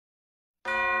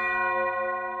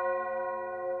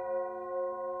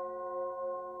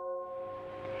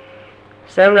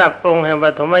สำหรับองค์แห่งป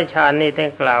ฐมฌานนี่ท่า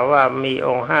นกล่าวว่ามีอ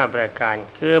งค์5ประการ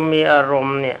คือมีอารม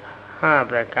ณ์เนี่ย5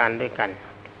ประการด้วยกัน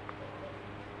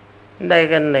ได้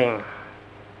กัน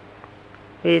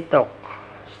1วิตก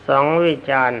2วิ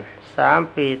จาร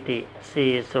3ปีติ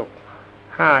4สุข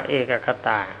5เอกคต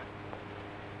า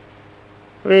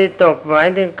วิตกหมาย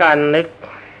ถึงการนึก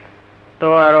ตั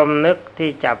วอารมณ์นึกที่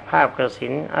จับภาพกสิ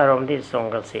ณอารมณ์ที่ทรง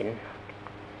กสิณ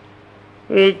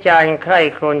วิจารใคร่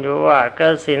ครวญอยู่ว่าก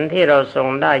สิณที่เราทรง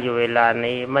ได้อยู่เวลา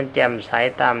นี้มันแจ่มใส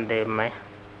ตามเดิมไหม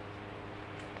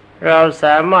เราส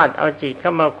ามารถเอาจิตเข้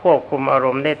ามาควบคุมอาร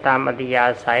มณ์ได้ตามอัธยา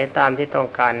ศัยตามที่ต้อง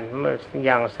การเมื่ออ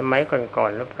ย่างสมัยก่อ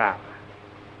นๆหรือเปล่า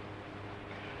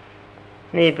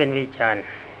นี่เป็นวิจาร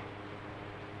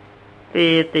ปี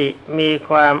ติมี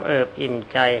ความเอิบอิ่ม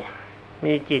ใจ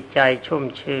มีจิตใจชุ่ม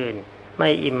ชื่นไม่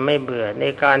อิ่มไม่เบื่อใน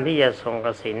การที่จะทรงก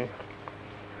สิณ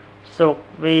สุข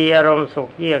มีอารมณ์สุข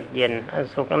เยือกเย็น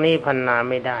สุขนี้พรรณนา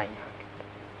ไม่ได้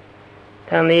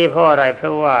ทั้งนี้เพราะอะไรเพร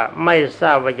าะว่าไม่ทร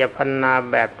าบว่าจะพรรณนา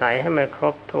แบบไหนให้มันคร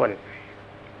บถ้วน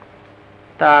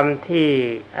ตามที่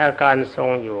อาการทรง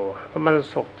อยู่เพราะมัน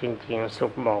สุขจริงๆสุ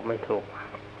ขบอกไม่ถูก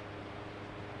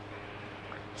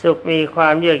สุขมีควา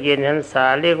มเยือกเย็นหันษา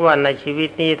เรียกว่าในชีวิต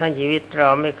นี้ทั้งชีวิตเรา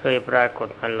ไม่เคยปรากฏ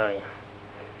มาเลย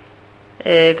เอ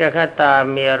กคตา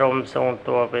มีอารมณ์ทรง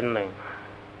ตัวเป็นหนึ่ง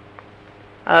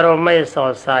อารมณ์ไม่สอ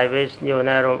ดสายไปอยู่ใน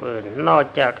อารมณ์อื่นนอก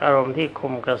จากอารมณ์ที่คุ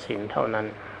มกสิณเท่านั้น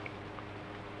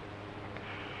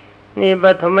นี่ป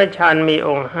ฐมฌานมีอ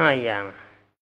งค์5อย่าง